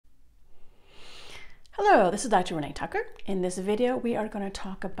Hello, this is Dr. Renee Tucker. In this video, we are going to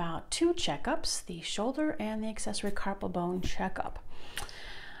talk about two checkups, the shoulder and the accessory carpal bone checkup.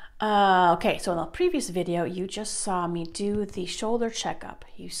 Okay, so in the previous video, you just saw me do the shoulder checkup.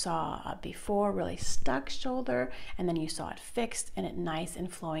 You saw a before really stuck shoulder, and then you saw it fixed and it nice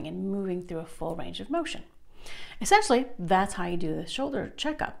and flowing and moving through a full range of motion. Essentially, that's how you do the shoulder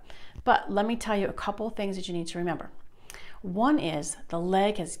checkup. But let me tell you a couple of things that you need to remember. One is the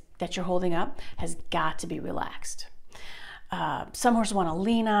leg that you're holding up has got to be relaxed. Some horses want to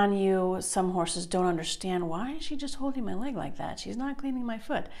lean on you. Some horses don't understand, why is she just holding my leg like that? She's not cleaning my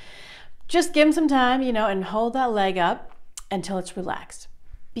foot. Just give them some time, and hold that leg up until it's relaxed.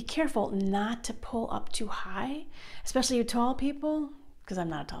 Be careful not to pull up too high, especially you tall people, because I'm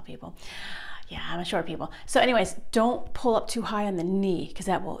not a tall people. Yeah, I'm a short people. So anyways, don't pull up too high on the knee because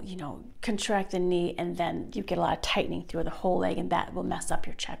that will, contract the knee and then you get a lot of tightening through the whole leg and that will mess up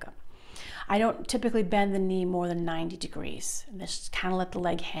your checkup. I don't typically bend the knee more than 90 degrees. And just kind of let the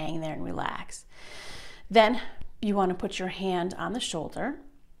leg hang there and relax. Then you want to put your hand on the shoulder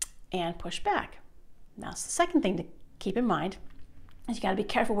and push back. Now, the second thing to keep in mind is you got to be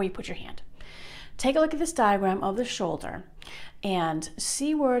careful where you put your hand. Take a look at this diagram of the shoulder and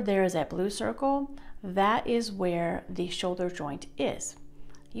see where there is that blue circle. That is where the shoulder joint is.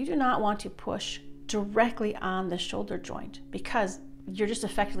 You do not want to push directly on the shoulder joint because you're just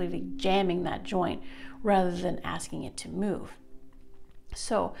effectively jamming that joint rather than asking it to move.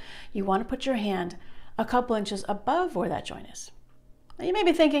 So you want to put your hand a couple inches above where that joint is. Now you may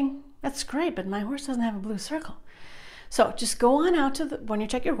be thinking, that's great, but my horse doesn't have a blue circle. So just go on out to when you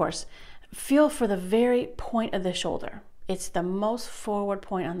check your horse, feel for the very point of the shoulder. It's the most forward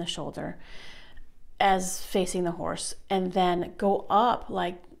point on the shoulder as facing the horse, and then go up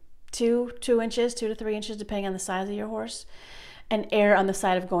like 2 inches, 2 to 3 inches, depending on the size of your horse, and err on the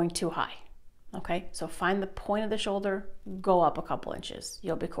side of going too high. Okay, so find the point of the shoulder, go up a couple inches.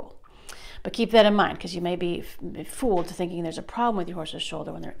 You'll be cool. But keep that in mind because you may be fooled to thinking there's a problem with your horse's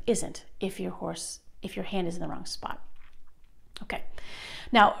shoulder when there isn't if your hand is in the wrong spot. Okay.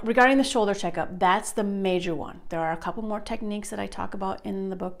 Now, regarding the shoulder checkup, that's the major one. There are a couple more techniques that I talk about in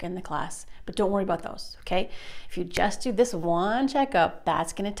the book and the class, but don't worry about those, okay? If you just do this one checkup,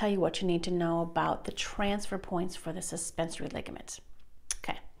 that's going to tell you what you need to know about the transfer points for the suspensory ligament.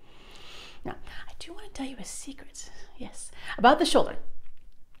 Okay. Now, I do want to tell you a secret, yes, about the shoulder.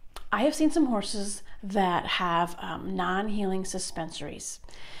 I have seen some horses that have non-healing suspensories,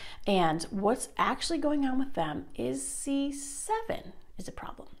 and what's actually going on with them is C7. Is a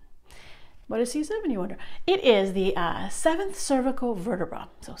problem. What is C7, you wonder? It is the 7th cervical vertebra.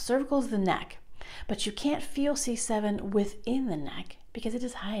 So cervical is the neck, but you can't feel C7 within the neck because it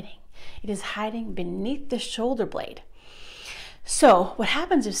is hiding. It is hiding beneath the shoulder blade. So what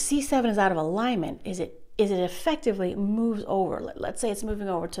happens if C7 is out of alignment is it effectively moves over. Let's say it's moving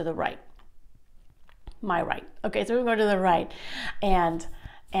over to the right. My right. Okay, it's moving over to the right, and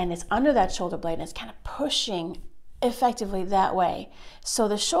it's under that shoulder blade and it's kind of pushing effectively that way. So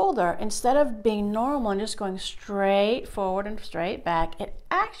the shoulder, instead of being normal and just going straight forward and straight back, it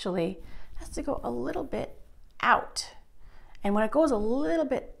actually has to go a little bit out. And when it goes a little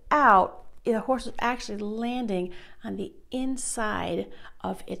bit out, the horse is actually landing on the inside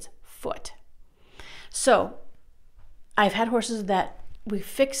of its foot. So I've had horses that we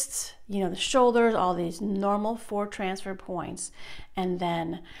fixed, the shoulders, all these normal 4 transfer points, and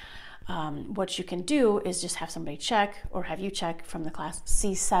then what you can do is just have somebody check or have you check from the class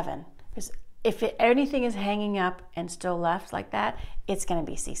C7. Because if anything is hanging up and still left like that, it's going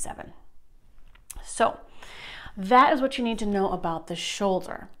to be C7. So that is what you need to know about the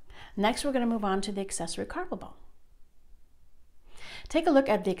shoulder. Next, we're going to move on to the accessory carpal bone. Take a look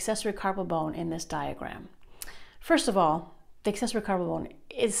at the accessory carpal bone in this diagram. First of all, the accessory carpal bone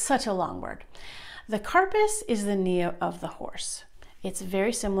is such a long word. The carpus is the knee of the horse. It's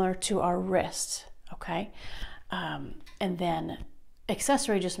very similar to our wrist, okay? And then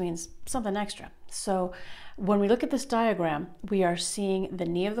accessory just means something extra. So when we look at this diagram, we are seeing the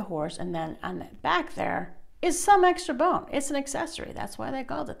knee of the horse, and then on the back there is some extra bone. It's an accessory. That's why they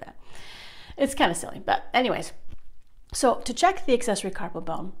called it that. It's kind of silly, but anyways. So to check the accessory carpal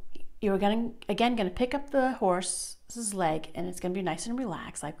bone, you're going to pick up the horse's leg, and it's going to be nice and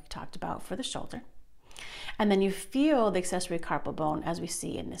relaxed like we talked about for the shoulder. And then you feel the accessory carpal bone as we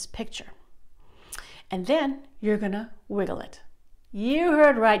see in this picture. And then you're going to wiggle it. You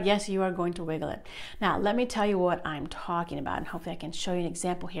heard right. Yes, you are going to wiggle it. Now, let me tell you what I'm talking about, and hopefully I can show you an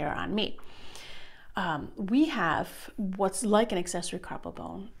example here on me. We have what's like an accessory carpal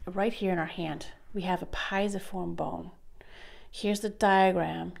bone right here in our hand. We have a pisiform bone. Here's the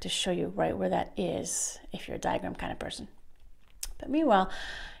diagram to show you right where that is, if you're a diagram kind of person. But meanwhile,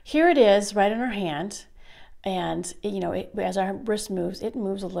 here it is right in our hand. And as our wrist moves, it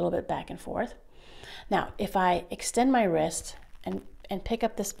moves a little bit back and forth. Now, if I extend my wrist and pick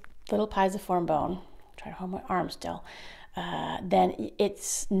up this little pisiform bone, try to hold my arm still, then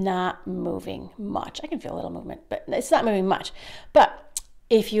it's not moving much. I can feel a little movement, but it's not moving much. But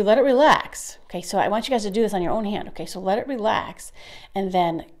if you let it relax, okay, so I want you guys to do this on your own hand, okay, so let it relax and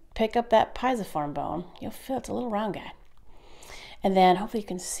then pick up that pisiform bone. You'll feel it's a little round guy. And then hopefully you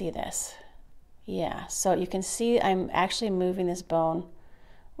can see this. Yeah, so you can see I'm actually moving this bone,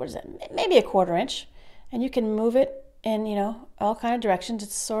 what is it, maybe a 1/4 inch, and you can move it in, all kind of directions.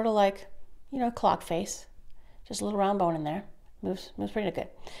 It's sort of like, a clock face, just a little round bone in there. Moves pretty good.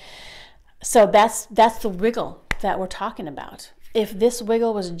 So that's the wiggle that we're talking about. If this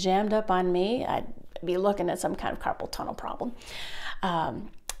wiggle was jammed up on me, I'd be looking at some kind of carpal tunnel problem. And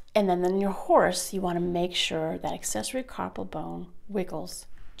then in your horse, you want to make sure that accessory carpal bone wiggles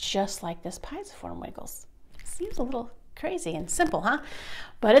just like this pisiform wiggles. Seems a little crazy and simple, huh?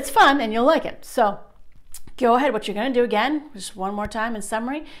 But it's fun and you'll like it. So go ahead. What you're going to do again, just one more time in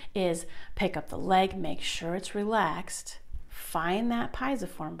summary, is pick up the leg, make sure it's relaxed, find that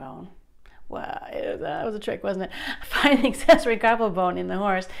pisiform bone. Well, that was a trick, wasn't it? Find the accessory carpal bone in the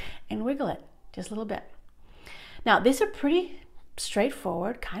horse and wiggle it just a little bit. Now, these are pretty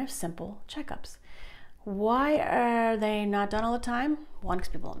straightforward, kind of simple checkups. Why are they not done all the time? One, because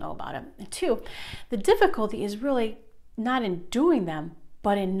people don't know about it. And two, the difficulty is really not in doing them,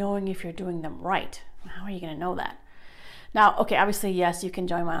 but in knowing if you're doing them right. How are you going to know that? Now, okay, obviously, yes, you can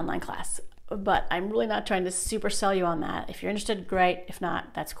join my online class, but I'm really not trying to super sell you on that. If you're interested, great. If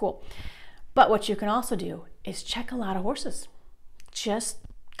not, that's cool. But what you can also do is check a lot of horses. Just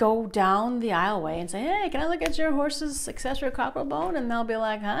go down the aisleway and say, hey, can I look at your horse's accessory carpal bone? And they'll be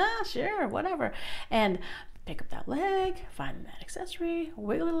like, sure, whatever. And pick up that leg, find that accessory,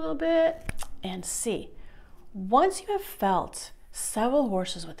 wiggle it a little bit, and see. Once you have felt several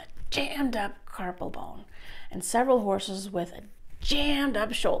horses with a jammed up carpal bone and several horses with a jammed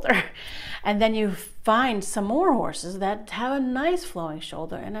up shoulder, and then you find some more horses that have a nice flowing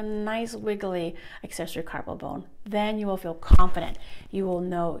shoulder and a nice wiggly accessory carpal bone, then you will feel confident. You will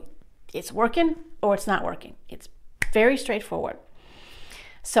know it's working or it's not working. It's very straightforward.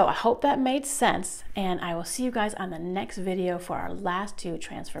 So I hope that made sense, and I will see you guys on the next video for our last 2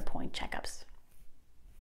 transfer point checkups.